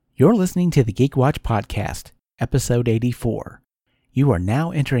You're listening to the Geek Watch Podcast, episode 84. You are now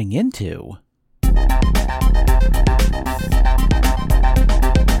entering into... This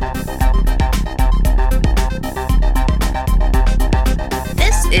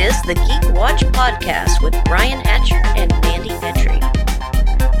is the Geek Watch Podcast with Brian Hatcher and Mandy Petrie.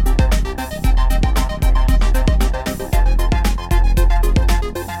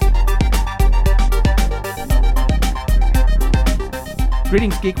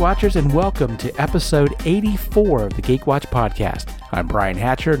 Greetings, Geek Watchers, and welcome to episode 84 of the Geek Watch Podcast. I'm Brian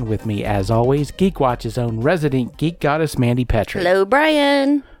Hatcher, and with me, as always, Geek Watch's own resident geek goddess, Mandy Petrie. Hello,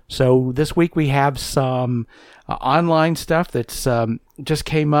 Brian. So this week we have some online stuff that's just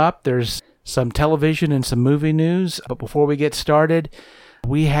came up. There's some television and some movie news. But before we get started,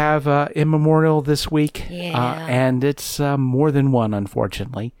 we have In Memorial this week, and it's more than one,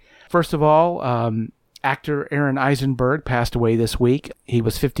 unfortunately. First of all, Actor Aron Eisenberg passed away this week. He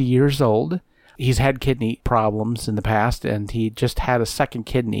was 50 years old. He's had kidney problems in the past, and he just had a second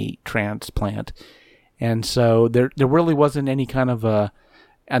kidney transplant. And so there really wasn't any kind of a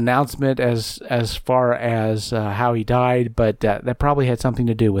announcement as far as how he died, but that probably had something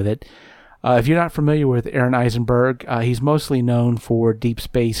to do with it. If you're not familiar with Aron Eisenberg, he's mostly known for Deep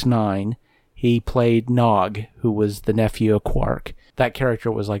Space Nine. He played Nog, who was the nephew of Quark. That character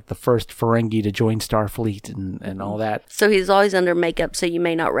was like the first Ferengi to join Starfleet and all that. So he's always under makeup, so you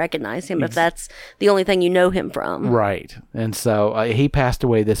may not recognize him if that's the only thing you know him from. Right. And so he passed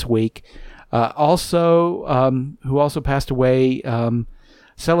away this week. Who also passed away,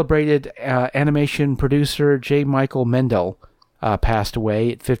 celebrated animation producer J Michael Mendel passed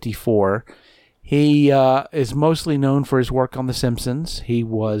away at 54. He is mostly known for his work on The Simpsons. He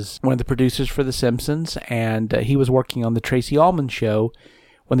was one of the producers for The Simpsons, and he was working on the Tracy Ullman Show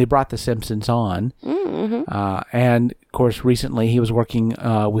when they brought The Simpsons on. Mm-hmm. And, of course, recently he was working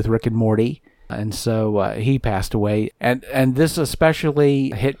with Rick and Morty, and so he passed away. And this especially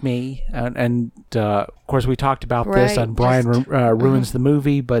hit me, and of course, we talked about this on Brian Ruins the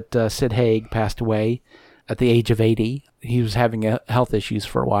Movie, but Sid Haig passed away at the age of 80. He was having health issues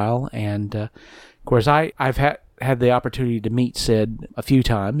for a while, and of course I've had the opportunity to meet Sid a few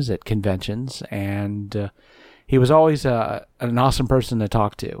times at conventions, and he was always an awesome person to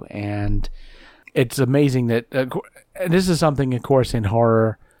talk to. And it's amazing that this is something, of course, in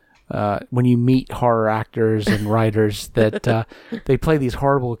horror. When you meet horror actors and writers, that they play these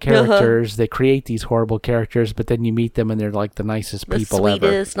horrible characters, they create these horrible characters, but then you meet them and they're like the nicest people ever. The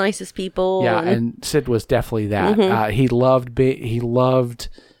sweetest, nicest people. Yeah, and Sid was definitely that. Mm-hmm. He loved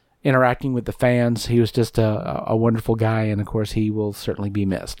interacting with the fans. He was just a wonderful guy, and of course he will certainly be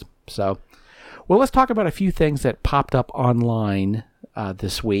missed. So, well, let's talk about a few things that popped up online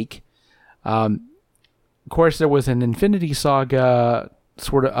this week. Of course, there was an Infinity Saga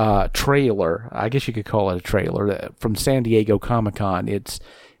sort of trailer, I guess you could call it a trailer, from San Diego Comic-Con. It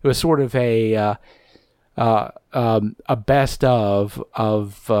was sort of a best of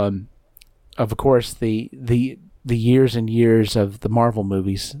course the years and years of the Marvel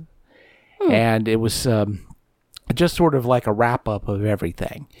movies, and it was just sort of like a wrap up of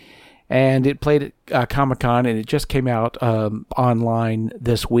everything. And it played at Comic-Con, and it just came out online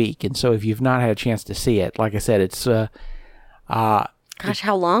this week. And so if you've not had a chance to see it, like I said, it's gosh,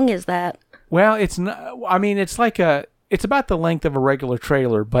 how long is that? Well, it's not. I mean, it's about the length of a regular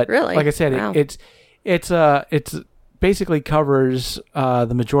trailer, but really? Like I said, wow. it's basically covers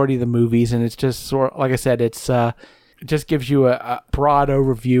the majority of the movies, and it's just sort. Like I said, it just gives you a broad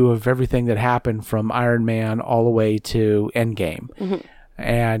overview of everything that happened from Iron Man all the way to Endgame,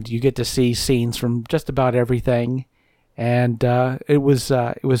 and you get to see scenes from just about everything, and it was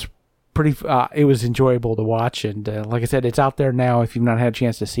pretty. It was enjoyable to watch, and like I said, it's out there now. If you've not had a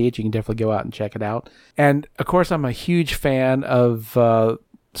chance to see it, you can definitely go out and check it out. And of course, I'm a huge fan of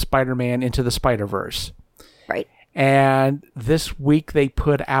Spider-Man Into the Spider-Verse. Right. And this week they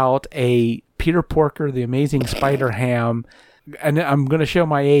put out a Peter Porker, The Amazing Spider-Ham, and I'm going to show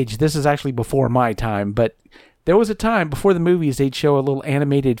my age. This is actually before my time, but there was a time before the movies they'd show a little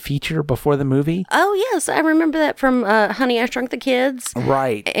animated feature before the movie. Oh, yes. I remember that from Honey, I Shrunk the Kids.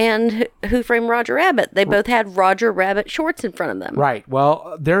 Right. And Who Framed Roger Rabbit. They both had Roger Rabbit shorts in front of them. Right.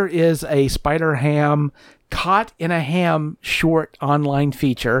 Well, there is a Spider-Ham Caught in a Ham short online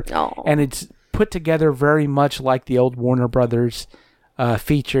feature. Oh. And it's put together very much like the old Warner Brothers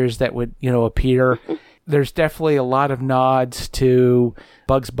features that would, appear. There's definitely a lot of nods to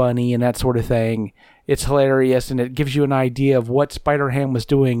Bugs Bunny and that sort of thing. It's hilarious, and it gives you an idea of what Spider-Ham was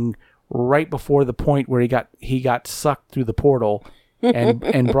doing right before the point where he got sucked through the portal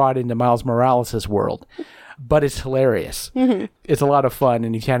and brought into Miles Morales' world. but it's hilarious. It's a lot of fun,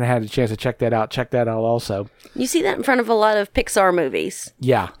 and if you haven't had a chance to check that out also. You see that in front of a lot of Pixar movies.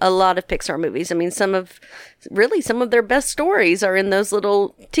 Yeah. A lot of Pixar movies. I mean, some of their best stories are in those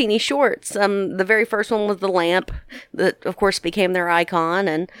little teeny shorts. The very first one was The Lamp, that, of course, became their icon,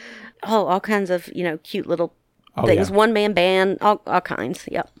 and all kinds of, cute little things. Yeah. One-man band, all kinds.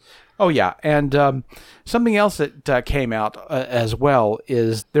 Yep. Oh, yeah. And something else that came out as well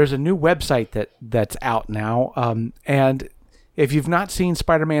is there's a new website that's out now. And if you've not seen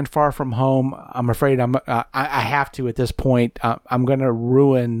Spider-Man Far From Home, I'm afraid I have to at this point. I'm going to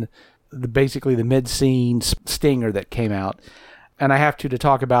ruin basically the mid-scene stinger that came out. And I have to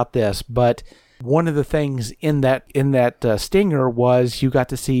talk about this. But one of the things in that stinger was you got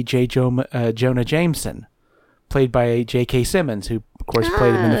to see Jonah Jameson, played by J.K. Simmons, who, of course,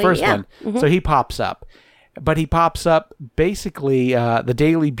 played him in the first one. Mm-hmm. So he pops up. But he pops up, basically, the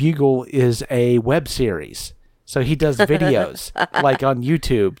Daily Bugle is a web series. So he does videos, like on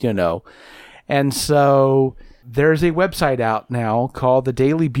YouTube, And so there's a website out now called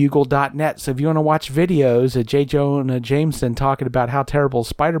thedailybugle.net. So if you want to watch videos of J. Jonah Jameson talking about how terrible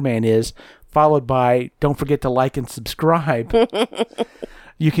Spider-Man is, followed by don't forget to like and subscribe,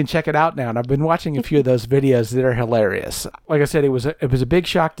 you can check it out now. And I've been watching a few of those videos that are hilarious. Like I said, it was a big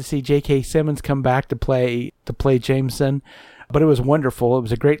shock to see J.K. Simmons come back to play Jameson, but it was wonderful. It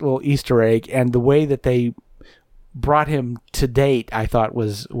was a great little Easter egg, and the way that they brought him to date, I thought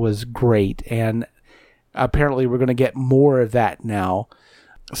was great. And apparently we're going to get more of that now.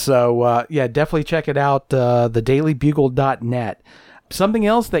 So definitely check it out. Thedailybugle.net. Something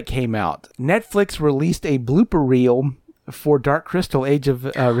else that came out. Netflix released a blooper reel for Dark Crystal: Age of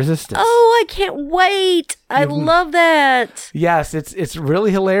Resistance. Oh, I can't wait. I love that. Yes, it's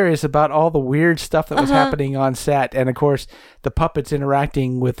really hilarious about all the weird stuff that was happening on set. And, of course, the puppets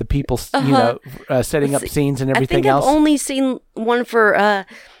interacting with the people, setting up scenes and everything else. I think I've only seen one for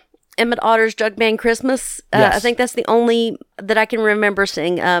Emmett Otter's Jug Band Christmas. Yes. I think that's the only that I can remember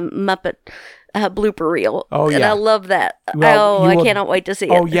seeing Muppet blooper reel. Oh, yeah. And I love that. Well, I cannot wait to see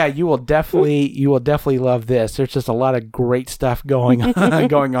it. Oh, yeah, you will definitely love this. There's just a lot of great stuff going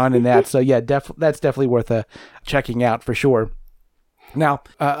on in that. So, yeah, that's definitely worth checking out for sure. Now,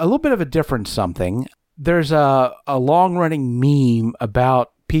 a little bit of a different something. There's a long-running meme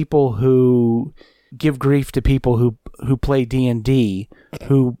about people who give grief to people who play D&D,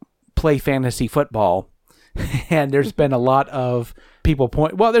 who play fantasy football. And there's been a lot of people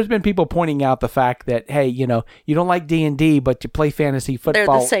there's been people pointing out the fact that, hey, you don't like D&D, but you play fantasy football.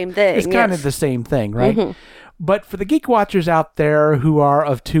 They're the same thing. It's kind of the same thing, right? Mm-hmm. But for the Geek Watchers out there who are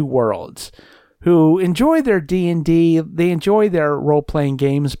of two worlds, who enjoy their D&D, they enjoy their role-playing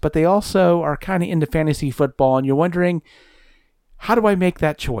games, but they also are kind of into fantasy football, and you're wondering, how do I make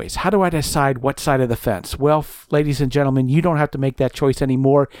that choice? How do I decide what side of the fence? Well, ladies and gentlemen, you don't have to make that choice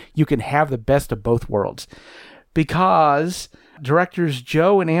anymore. You can have the best of both worlds. Because directors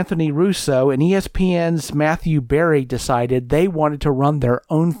Joe and Anthony Russo and ESPN's Matthew Berry decided they wanted to run their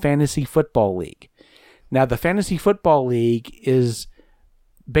own fantasy football league. Now, the fantasy football league is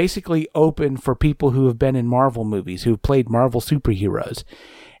basically open for people who have been in Marvel movies, who've played Marvel superheroes.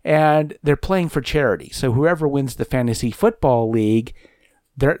 And they're playing for charity. So whoever wins the fantasy football league,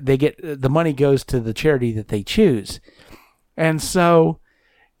 they get the money goes to the charity that they choose. And so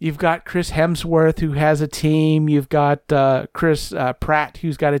you've got Chris Hemsworth, who has a team. You've got Chris Pratt,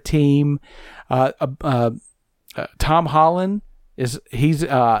 who's got a team. Tom Holland he's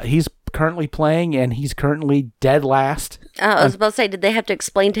currently playing, and he's currently dead last. I was about to say, did they have to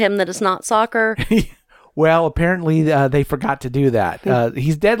explain to him that it's not soccer? Well, apparently they forgot to do that.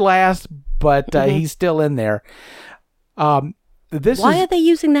 He's dead last, but he's still in there. Why are they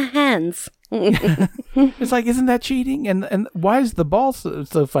using the hands? It's like, isn't that cheating? And why is the ball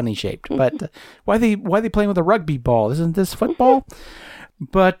so funny shaped? But why are they playing with a rugby ball? Isn't this football?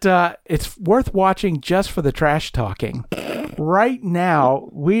 But it's worth watching just for the trash talking. Right now,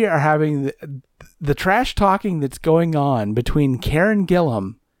 we are having the trash talking that's going on between Karen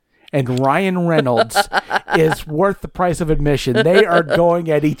Gillan and Ryan Reynolds is worth the price of admission. They are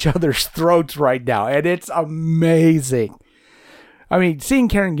going at each other's throats right now, and it's amazing. I mean, seeing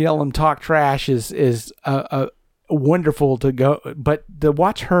Karen Gillan talk trash is wonderful to go, but to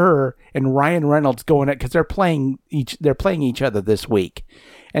watch her and Ryan Reynolds going at, because they're playing each other this week,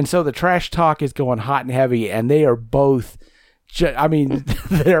 and so the trash talk is going hot and heavy, and they are both.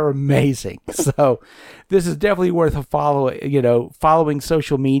 They're amazing. So this is definitely worth a follow. Following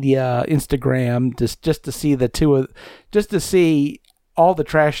social media, Instagram, just to see just to see all the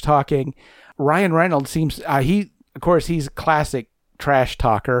trash talking. Ryan Reynolds seems he's a classic trash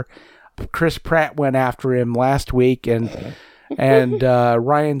talker, Chris Pratt went after him last week, and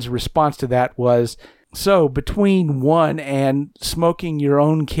Ryan's response to that was, so between one and smoking your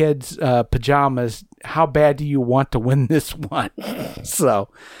own kids' pajamas, how bad do you want to win this one? So,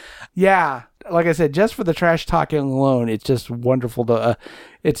 yeah, like I said, just for the trash talking alone, it's just wonderful to,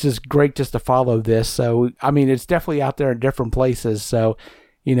 it's just great just to follow this. So, I mean, it's definitely out there in different places. So,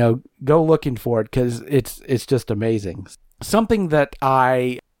 go looking for it because it's just amazing. Something that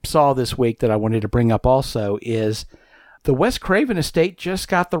I saw this week that I wanted to bring up also is the Wes Craven estate just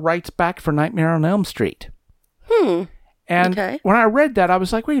got the rights back for Nightmare on Elm Street. And when I read that, I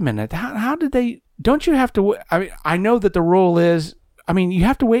was like, wait a minute, how did they, don't you have to, I mean, I know that the rule is, I mean, you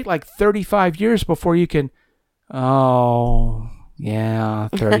have to wait like 35 years before you can,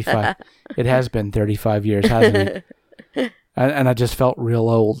 35. It has been 35 years, hasn't it? And I just felt real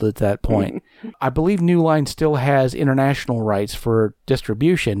old at that point. I believe New Line still has international rights for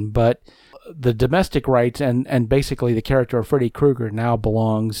distribution, but the domestic rights and basically the character of Freddy Krueger now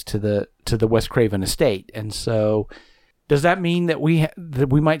belongs to the Wes Craven estate. And so, does that mean that we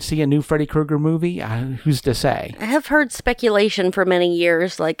might see a new Freddy Krueger movie? Who's to say? I have heard speculation for many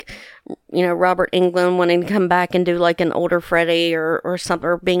years, like, Robert Englund wanting to come back and do like an older Freddy or something,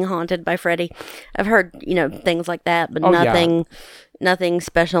 or being haunted by Freddy. I've heard, things like that, but nothing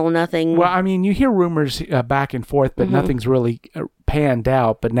special, nothing. Well, I mean, you hear rumors back and forth, but nothing's really panned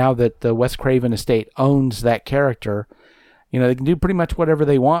out. But now that the Wes Craven estate owns that character, they can do pretty much whatever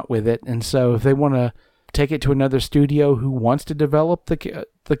they want with it. And so if they want to take it to another studio who wants to develop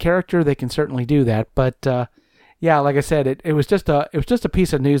the character, they can certainly do that. But yeah, like I said, it was just a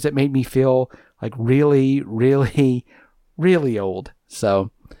piece of news that made me feel like really, really, really old.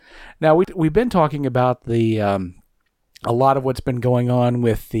 So now we've been talking about the a lot of what's been going on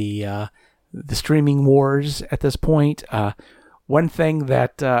with the streaming wars at this point. One thing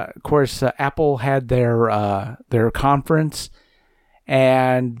that, of course, Apple had their conference.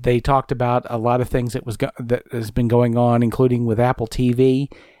 And they talked about a lot of things that has been going on, including with Apple TV.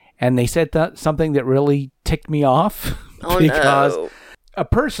 And they said something that really ticked me off. Because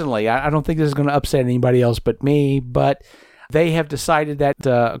personally, I don't think this is going to upset anybody else but me. But they have decided that,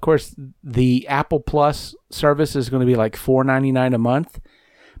 of course, the Apple Plus service is going to be like $4.99 a month.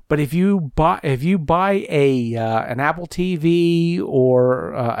 But if you buy an Apple TV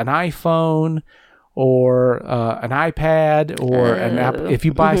or an iPhone or an iPad or an app, if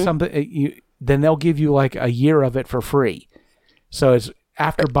you buy something, then they'll give you like a year of it for free. So it's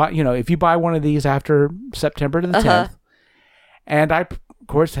if you buy one of these after September the 10th, and I, of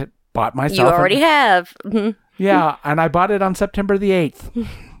course, had bought myself. You already have. Yeah, and I bought it on September the 8th.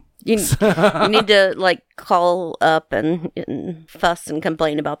 You need to like call up and fuss and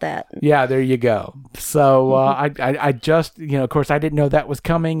complain about that. Yeah, there you go. So I just, of course, I didn't know that was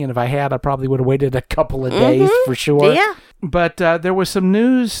coming, and if I had, I probably would have waited a couple of days for sure. Yeah. But there was some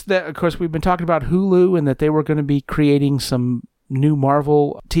news that, of course, we've been talking about Hulu and that they were going to be creating some new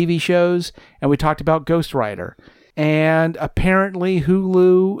Marvel TV shows, and we talked about Ghost Rider. And apparently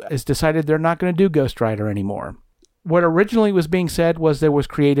Hulu has decided they're not going to do Ghost Rider anymore. What originally was being said was there was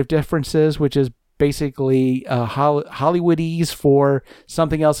creative differences, which is basically Hollywoodese for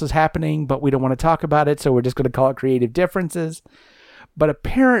something else is happening, but we don't want to talk about it, so we're just going to call it creative differences. But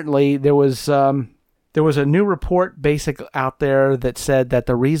apparently there was a new report out there that said that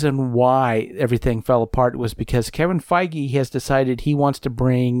the reason why everything fell apart was because Keven Feige has decided he wants to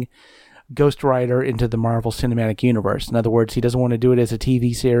bring Ghost Rider into the Marvel Cinematic Universe. In other words, he doesn't want to do it as a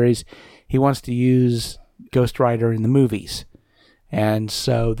TV series. He wants to use Ghost Rider in the movies. And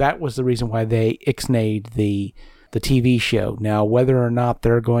so that was the reason why they ixnayed the TV show. Now, whether or not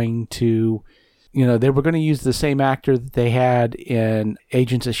they're going to, they were going to use the same actor that they had in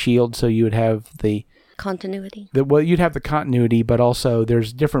Agents of S.H.I.E.L.D., so you would have the continuity. You'd have the continuity, but also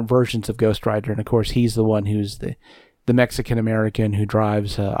there's different versions of Ghost Rider, and of course he's the one who's the Mexican-American who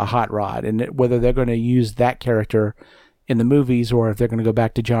drives a hot rod. And whether they're going to use that character in the movies or if they're going to go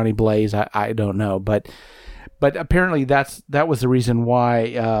back to Johnny Blaze, I don't know. But apparently that was the reason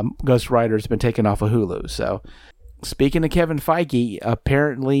why Ghost Rider's been taken off of Hulu. So speaking of Keven Feige,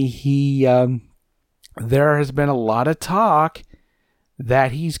 apparently there has been a lot of talk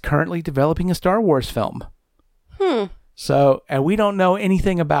that he's currently developing a Star Wars film. So, and we don't know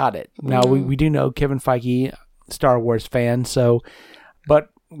anything about it. Now, we do know Keven Feige, Star Wars fan, but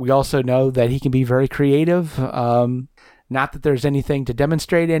we also know that he can be very creative. Not that there's anything to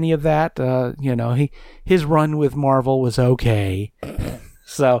demonstrate any of that. His run with Marvel was okay.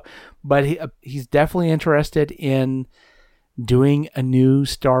 So, but he's definitely interested in doing a new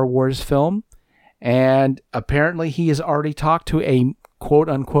Star Wars film. And apparently he has already talked to a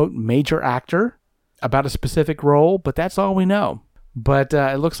quote-unquote major actor about a specific role, but that's all we know. But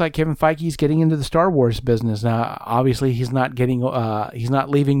it looks like Keven Feige is getting into the Star Wars business now. Obviously, he's not leaving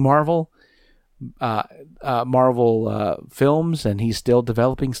Marvel films, and he's still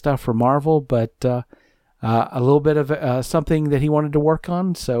developing stuff for Marvel. But a little bit of something that he wanted to work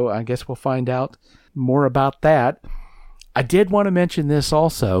on. So I guess we'll find out more about that. I did want to mention this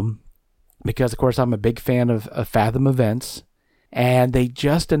also because, of course, I'm a big fan of Fathom Events. And they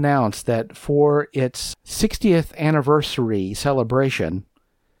just announced that for its 60th anniversary celebration,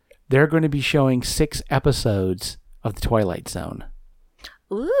 they're going to be showing 6 episodes of The Twilight Zone.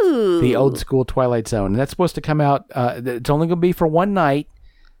 Ooh. The old school Twilight Zone. And that's supposed to come out, it's only going to be for one night,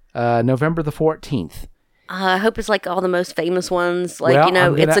 November the 14th. I hope it's like all the most famous ones, like,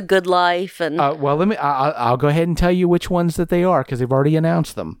 It's a Good Life. And I'll go ahead and tell you which ones that they are, because they've already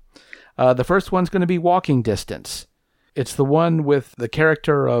announced them. The first one's going to be Walking Distance. It's the one with the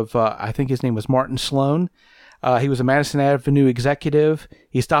character of, I think his name was Martin Sloan. He was a Madison Avenue executive.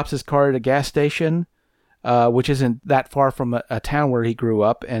 He stops his car at a gas station, which isn't that far from a town where he grew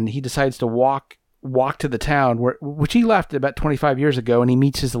up, and he decides to walk to the town, which he left about 25 years ago, and he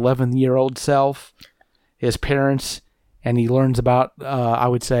meets his 11-year-old self, his parents, and he learns about, I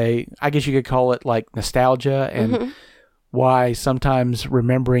guess you could call it like nostalgia, and why sometimes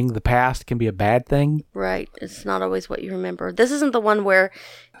remembering the past can be a bad thing. Right. It's not always what you remember. This isn't the one where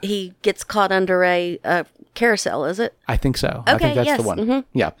he gets caught under a carousel, is it? I think so. Okay, I think that's yes. the one.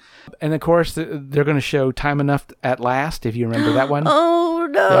 Yeah. And of course, they're going to show Time Enough at Last, if you remember that one. Oh,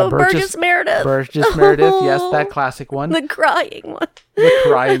 no. Yeah, Burgess Meredith. Burgess Meredith, yes, that classic one. The crying one. The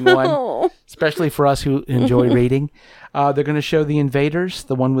crying one. Especially for us who enjoy reading. They're going to show The Invaders,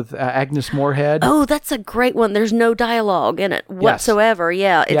 the one with Agnes Moorehead. Oh, that's a great one. There's no dialogue in it whatsoever.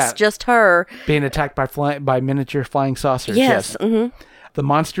 Yes. Yeah, it's just her. Being attacked by miniature flying saucers. Yes. Mm-hmm. The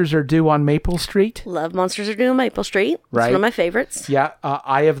Monsters Are Due on Maple Street. Love Monsters Are Due on Maple Street. It's one of my favorites. Yeah.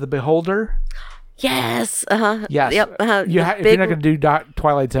 Eye of the Beholder. Yes. Yes. Yep. If you're not going to do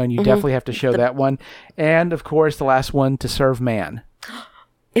Twilight Zone, you definitely have to show that one. And, of course, the last one, To Serve Man.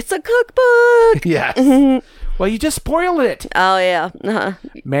 It's a cookbook. Yes. Well, you just spoiled it. Oh, yeah.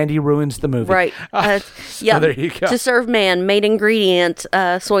 Mandy ruins the movie. Right. So there you go. To Serve Man, main ingredient,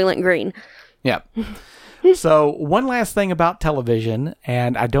 Soylent Green. Yeah. So one last thing about television,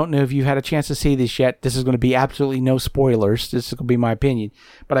 and I don't know if you had a chance to see this yet. This is going to be absolutely no spoilers. This is going to be my opinion.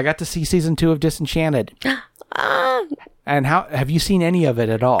 But I got to see season 2 of Disenchanted. And have you seen any of it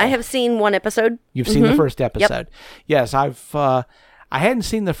at all? I have seen one episode. You've seen the first episode. Yep. Yes, I hadn't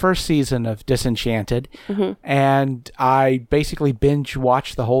seen the first season of Disenchanted, and I basically binge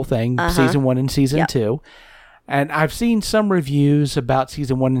watched the whole thing, season 1 and season 2. And I've seen some reviews about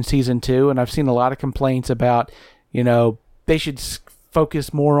season 1 and season 2, and I've seen a lot of complaints about, they should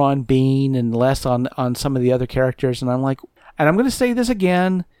focus more on Bean and less on some of the other characters. And I'm like, and I'm going to say this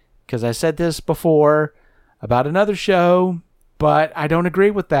again, because I said this before about another show, but I don't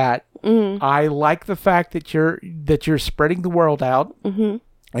agree with that. I like the fact that you're spreading the world out, and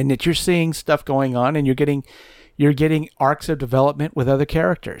that you're seeing stuff going on, and you're getting arcs of development with other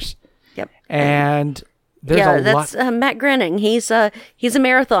characters. Yep. And there's that's Matt Groening. He's a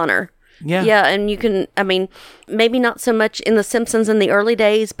marathoner. Yeah. Yeah, and you can, maybe not so much in The Simpsons in the early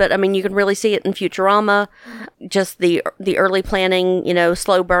days, but, you can really see it in Futurama, just the early planning,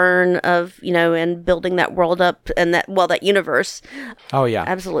 slow burn of, and building that world up and that universe. Oh, yeah.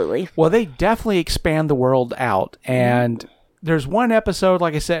 Absolutely. Well, they definitely expand the world out, and there's one episode,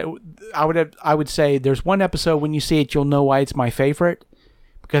 like I said, I would say there's one episode when you see it, you'll know why it's my favorite,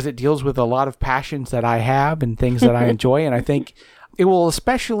 because it deals with a lot of passions that I have and things that I enjoy, and I think it will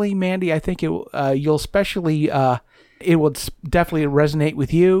especially, Mandy, I think it will definitely resonate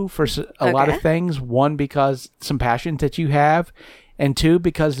with you for a lot of things. One, because some passions that you have, and two,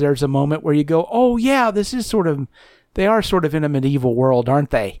 because there's a moment where you go, oh yeah, they are sort of in a medieval world,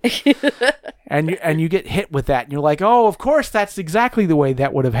 aren't they? and you get hit with that, and you're like, oh, of course, that's exactly the way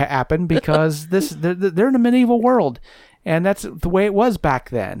that would have happened, because they're in a medieval world, and that's the way it was back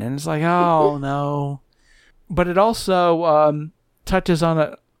then. And it's like, oh no. But it also touches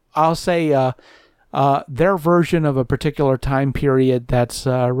on their version of a particular time period that's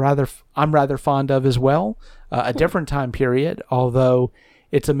I'm rather fond of as well. A different time period, although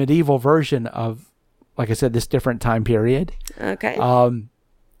it's a medieval version of, like I said, this different time period. Okay.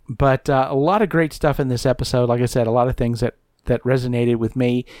 But a lot of great stuff in this episode. Like I said, a lot of things that resonated with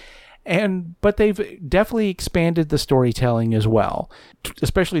me. But they've definitely expanded the storytelling as well,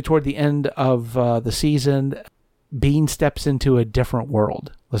 especially toward the end of the season. Bean steps into a different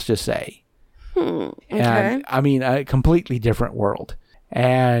world, let's just say. Okay. And a completely different world.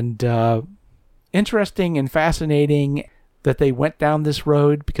 And interesting and fascinating that they went down this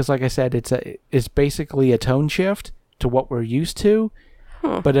road because, like I said, it's basically a tone shift to what we're used to,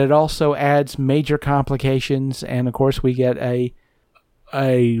 but it also adds major complications. And of course, we get a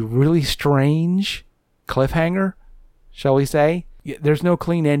really strange cliffhanger, shall we say? There's no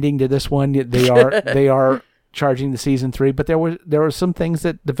clean ending to this one. They are charging the season 3, but there were some things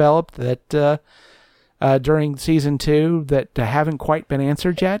that developed that during season 2 that haven't quite been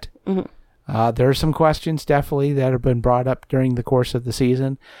answered yet. Mm-hmm. There are some questions definitely that have been brought up during the course of the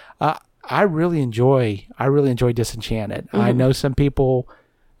season. I really enjoy Disenchanted. Mm-hmm. I know some people,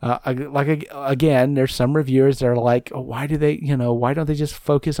 again, there's some reviewers that are like, oh, why don't they just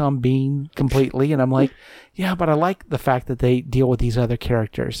focus on Bean completely? And I'm like, yeah, but I like the fact that they deal with these other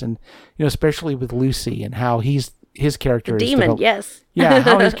characters, and especially with Lucy and how his character is demon, yes. Yeah,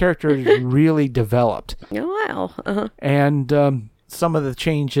 how his character is really developed. Oh, wow. Uh-huh. And some of the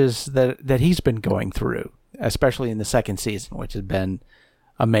changes that he's been going through, especially in the second season, which has been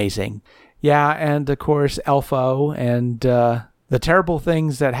amazing. Yeah, and of course, Elfo and the terrible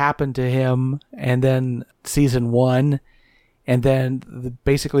things that happened to him, and then season 1, and then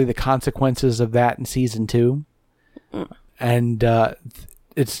basically the consequences of that in season 2. And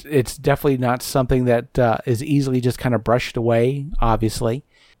it's definitely not something that is easily just kind of brushed away, obviously.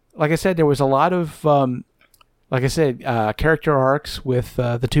 Like I said, there was a lot of character arcs with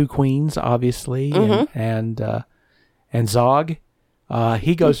the two queens, obviously, mm-hmm. and Zog.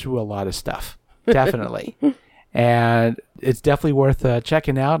 He goes through a lot of stuff, definitely. And it's definitely worth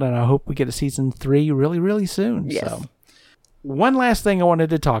checking out, and I hope we get a season 3 really, really soon. Yes. So, one last thing I wanted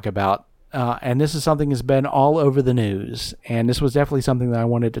to talk about, and this is something that's been all over the news, and this was definitely something that I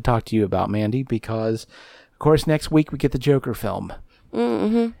wanted to talk to you about, Mandy, because, of course, next week we get the Joker film.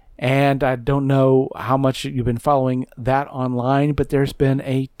 Mm-hmm. And I don't know how much you've been following that online, but there's been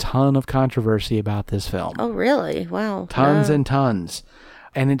a ton of controversy about this film. Oh, really? Wow. Tons and tons.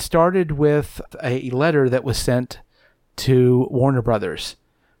 And it started with a letter that was sent to Warner Brothers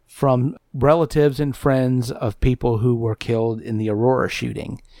from relatives and friends of people who were killed in the Aurora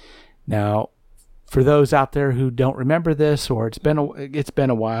shooting. Now, for those out there who don't remember this, or it's been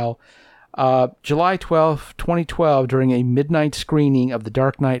a while, July 12th, 2012, during a midnight screening of The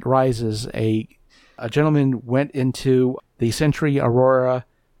Dark Knight Rises, a gentleman went into the Century Aurora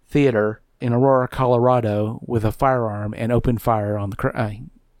Theatre in Aurora, Colorado, with a firearm and opened fire on the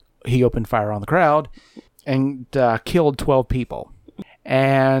he opened fire on the crowd and killed 12 people.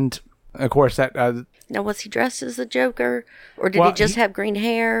 And of course that. Now, was he dressed as the Joker, or did he just have green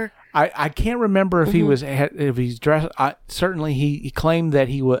hair? I can't remember if if he's dressed. Certainly, he claimed that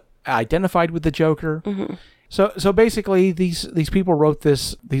he was identified with the Joker. Mm-hmm. So basically, these people wrote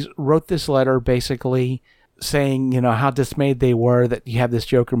this letter basically saying, how dismayed they were that you have this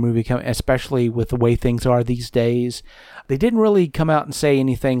Joker movie coming, especially with the way things are these days. They didn't really come out and say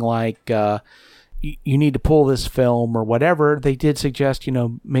anything like, you need to pull this film or whatever. They did suggest,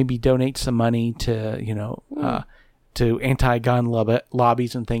 maybe donate some money to, to anti-gun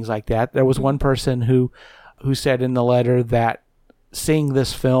lobbies and things like that. There was one person who said in the letter that seeing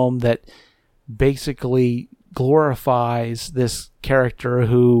this film that basically glorifies this character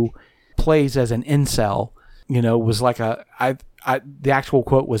who plays as an incel, was like the actual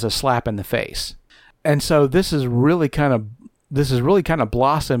quote was a slap in the face. And so this is really kind of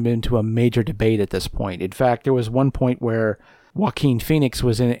blossomed into a major debate at this point. In fact, there was one point where Joaquin Phoenix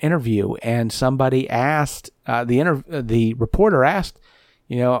was in an interview, and somebody asked, the reporter asked,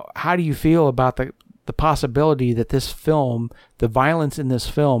 how do you feel about the possibility that this film, the violence in this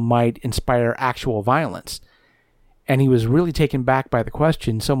film, might inspire actual violence? And he was really taken back by the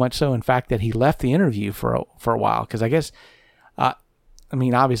question, so much so, in fact, that he left the interview for a while, because I guess,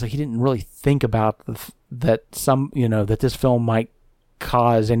 obviously he didn't really think about that this film might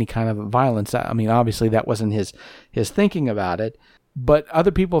cause any kind of violence. Obviously that wasn't his thinking about it, but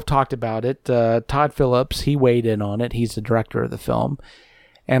other people have talked about it. Todd Phillips, he weighed in on it. He's the director of the film.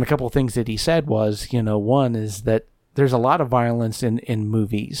 And a couple of things that he said was, one is that there's a lot of violence in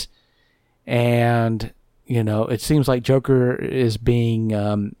movies, and it seems like Joker is being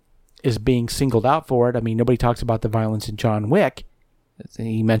singled out for it. Nobody talks about the violence in John Wick.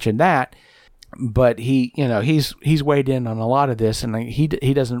 He mentioned that, but he's weighed in on a lot of this, and he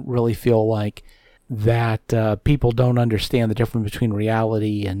doesn't really feel like that people don't understand the difference between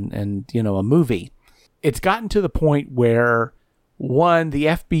reality and a movie. It's gotten to the point where, one, the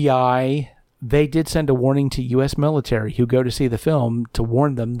FBI, they did send a warning to U.S. military who go to see the film to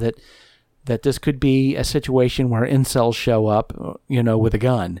warn them that this could be a situation where incels show up, with a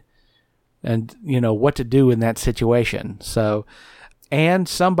gun, and what to do in that situation. So and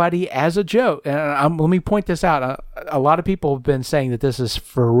somebody as a joke. And let me point this out. A lot of people have been saying that this is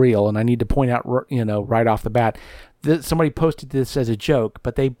for real, and I need to point out, right off the bat, that somebody posted this as a joke,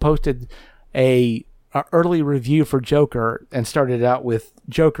 but they posted a early review for Joker and started out with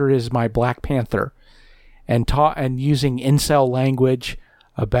 "Joker is my Black Panther," and using incel language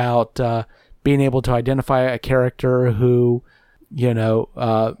about being able to identify a character who,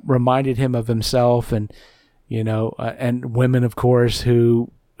 reminded him of himself, and and women, of course,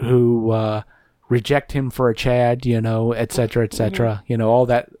 who reject him for a Chad, et cetera, et cetera. All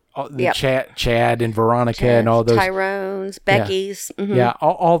that, Chad and Veronica and all those Tyrone's, Becky's,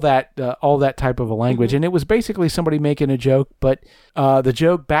 all that type of a language. And it was basically somebody making a joke, but the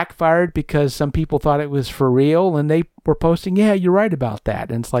joke backfired because some people thought it was for real, and they were posting, "Yeah, you're right about that."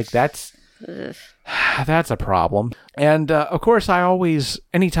 And it's like, that's a problem. And of course,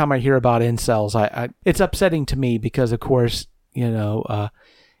 anytime I hear about incels, it's upsetting to me because, of course,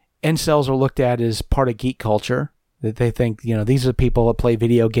 incels are looked at as part of geek culture. That they think, these are people that play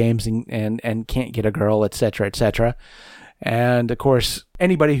video games and can't get a girl, et cetera, et cetera. And of course,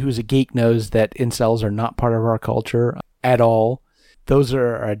 anybody who's a geek knows that incels are not part of our culture at all. Those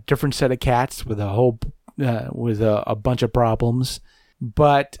are a different set of cats with a bunch of problems.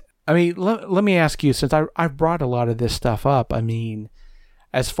 But I mean, let me ask you, since I've brought a lot of this stuff up, I mean,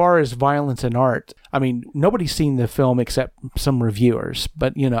 as far as violence in art, I mean, nobody's seen the film except some reviewers.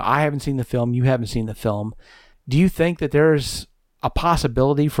 But, I haven't seen the film. You haven't seen the film. Do you think that there's a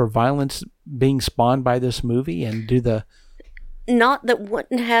possibility for violence being spawned by this movie? And Not that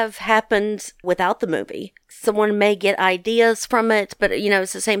wouldn't have happened without the movie. Someone may get ideas from it, but,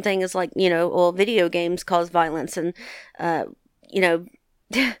 it's the same thing as video games cause violence. And,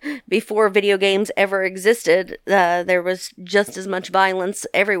 before video games ever existed, there was just as much violence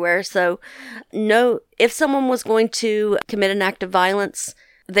everywhere. So, no, if someone was going to commit an act of violence,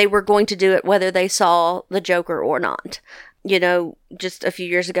 they were going to do it whether they saw the Joker or not. Just a few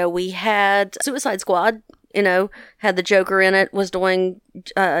years ago, we had Suicide Squad, had the Joker in it, was doing,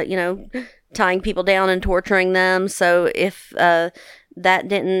 tying people down and torturing them. So if that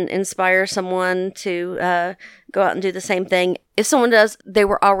didn't inspire someone to go out and do the same thing, if someone does, they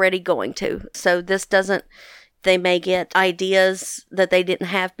were already going to. So this doesn't, they may get ideas that they didn't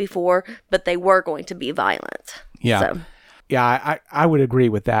have before, but they were going to be violent. Yeah. So. Yeah, I would agree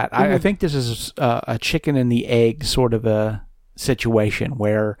with that. Mm-hmm. I think this is a chicken and the egg sort of a situation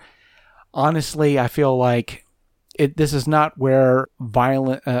where, honestly, I feel like this is not where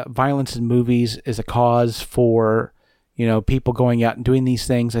violence in movies is a cause for, people going out and doing these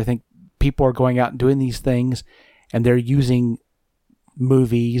things. I think people are going out and doing these things, and they're using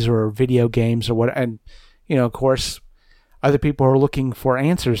movies or video games or what. And of course, other people are looking for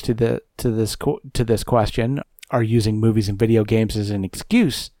answers to this question. Are using movies and video games as an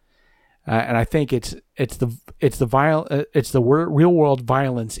excuse, and I think it's the real world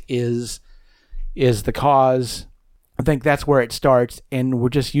violence is the cause. I think that's where it starts, and we're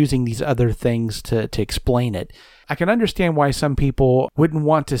just using these other things to explain it. I can understand why some people wouldn't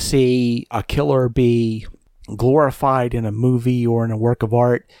want to see a killer be glorified in a movie or in a work of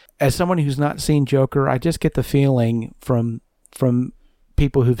art. As someone who's not seen Joker, I just get the feeling from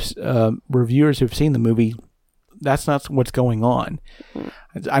people reviewers who've seen the movie, that's not what's going on.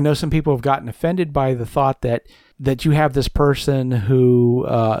 I know some people have gotten offended by the thought that you have this person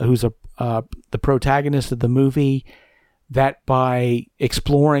who's the protagonist of the movie, that by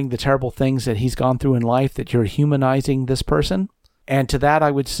exploring the terrible things that he's gone through in life, that you're humanizing this person. And to that,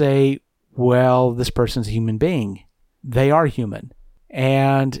 I would say, well, this person's a human being. They are human.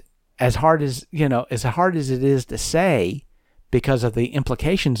 And as hard as it is to say, because of the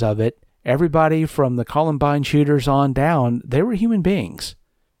implications of it, everybody from the Columbine shooters on down, they were human beings.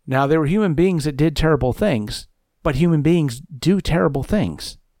 Now, they were human beings that did terrible things, but human beings do terrible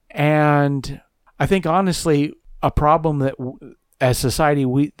things. And I think, honestly, a problem that as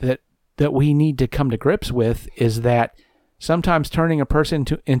society that we need to come to grips with is that sometimes turning a person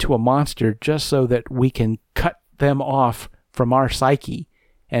into a monster just so that we can cut them off from our psyche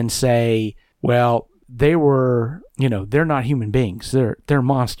and say, well, they're not human beings. They're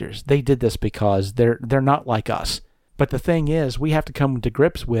monsters. They did this because they're not like us. But the thing is, we have to come to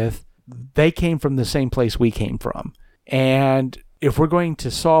grips with, they came from the same place we came from. And if we're going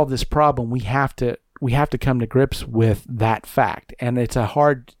to solve this problem, we have to come to grips with that fact. And it's a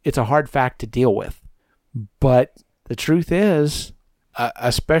hard fact to deal with. But the truth is,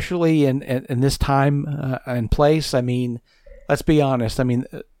 especially in this time and place, I mean, let's be honest. I mean,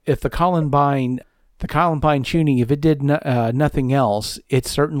 if the Columbine shooting, if it did nothing else, it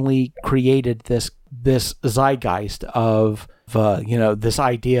certainly created this zeitgeist of this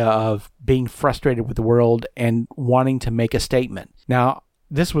idea of being frustrated with the world and wanting to make a statement. Now,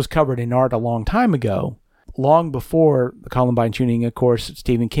 this was covered in art a long time ago, long before the Columbine shooting. Of course,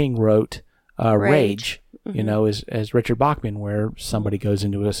 Stephen King wrote Rage, as Richard Bachman, where somebody goes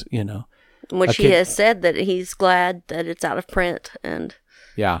into which he has said that he's glad that it's out of print, and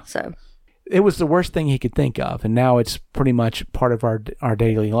so it was the worst thing he could think of, and now it's pretty much part of our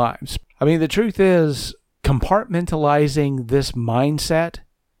daily lives. I mean, the truth is, compartmentalizing this mindset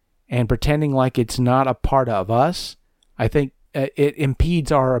and pretending like it's not a part of us, I think it impedes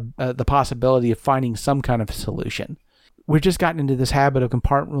the possibility of finding some kind of solution. We've just gotten into this habit of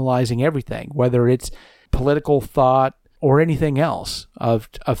compartmentalizing everything, whether it's political thought or anything else, of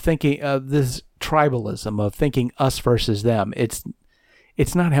thinking of this tribalism, of thinking us versus them. It's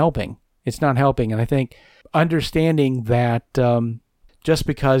not helping. It's not helping. And I think understanding that just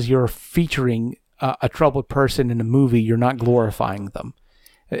because you're featuring a troubled person in a movie, you're not glorifying them,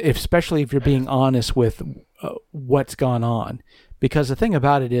 especially if you're being honest with what's gone on. Because the thing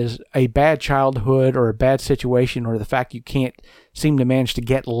about it is, a bad childhood or a bad situation, or the fact you can't seem to manage to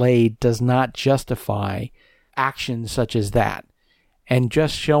get laid, does not justify actions such as that. And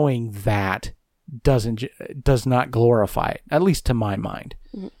just showing that does not glorify it, at least to my mind.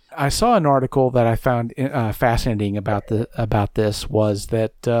 Mm-hmm. I saw an article that I found fascinating about this was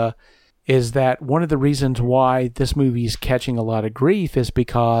that is that one of the reasons why this movie is catching a lot of grief is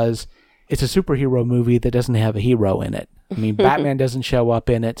because it's a superhero movie that doesn't have a hero in it. I mean, Batman doesn't show up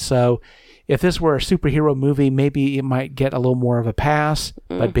in it. So if this were a superhero movie, maybe it might get a little more of a pass.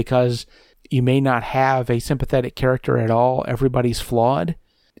 But because you may not have a sympathetic character at all, everybody's flawed,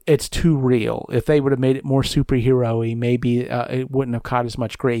 it's too real. If they would have made it more superhero-y, maybe it wouldn't have caught as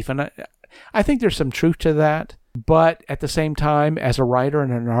much grief. And I think there's some truth to that. But at the same time, as a writer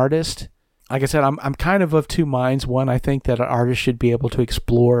and an artist, like I said, I'm kind of two minds. One, I think that an artist should be able to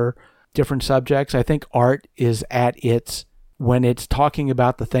explore different subjects. I think art is at its, when it's talking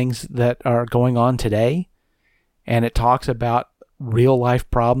about the things that are going on today, and it talks about real life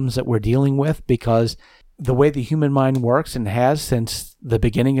problems that we're dealing with, because the way the human mind works, and has since the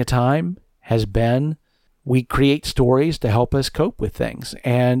beginning of time, has been we create stories to help us cope with things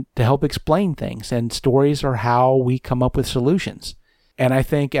and to help explain things, and stories are how we come up with solutions. And I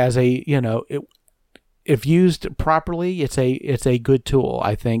think as if used properly, it's a good tool.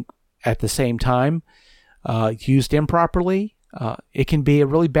 I think at the same time, used improperly, it can be a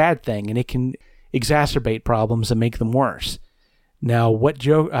really bad thing, and it can exacerbate problems and make them worse. Now,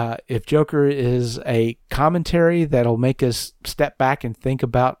 if Joker is a commentary that'll make us step back and think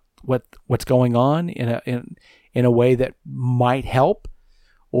about what's going on in a way that might help,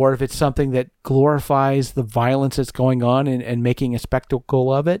 or if it's something that glorifies the violence that's going on and making a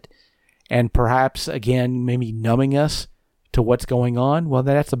spectacle of it, and perhaps, again, maybe numbing us to what's going on, well,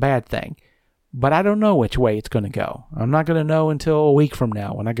 that's a bad thing. But I don't know which way it's going to go. I'm not going to know until a week from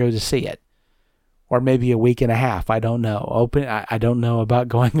now when I go to see it. Or maybe a week and a half. I don't know. I don't know about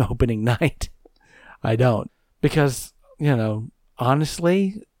going opening night. I don't. Because,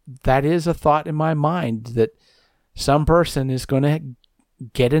 honestly, that is a thought in my mind, that some person is going to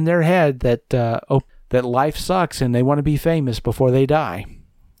get in their head that that life sucks and they want to be famous before they die.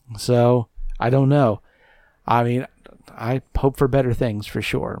 So, I don't know. I mean, I hope for better things for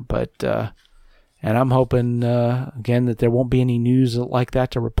sure. But, and I'm hoping, again, that there won't be any news like that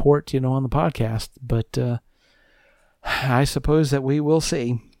to report, on the podcast. But I suppose that we will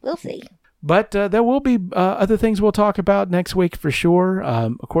see. We'll see. But there will be other things we'll talk about next week for sure.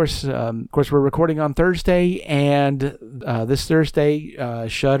 Of course, we're recording on Thursday, and this Thursday,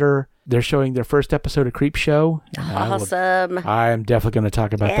 Shudder, they're showing their first episode of Creepshow. Awesome. I am definitely going to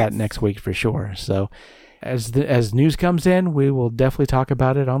talk about that next week for sure. So as news comes in, we will definitely talk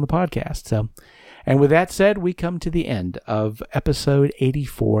about it on the podcast. So. And with that said, we come to the end of episode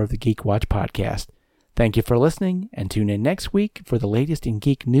 84 of the Geek Watch podcast. Thank you for listening, and tune in next week for the latest in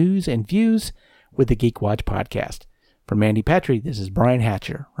geek news and views with the Geek Watch podcast. For Mandy Petrie, this is Brian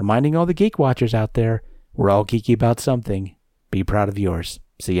Hatcher, reminding all the Geek Watchers out there, we're all geeky about something. Be proud of yours.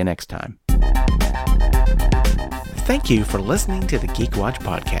 See you next time. Thank you for listening to the Geek Watch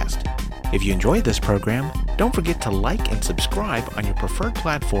podcast. If you enjoyed this program, don't forget to like and subscribe on your preferred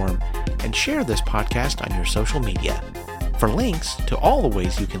platform and share this podcast on your social media. For links to all the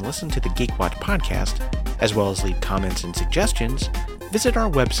ways you can listen to the Geek Watch podcast, as well as leave comments and suggestions, visit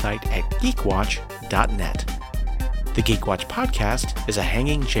our website at geekwatch.net. The Geek Watch podcast is a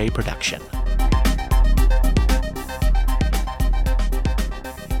Hanging J production.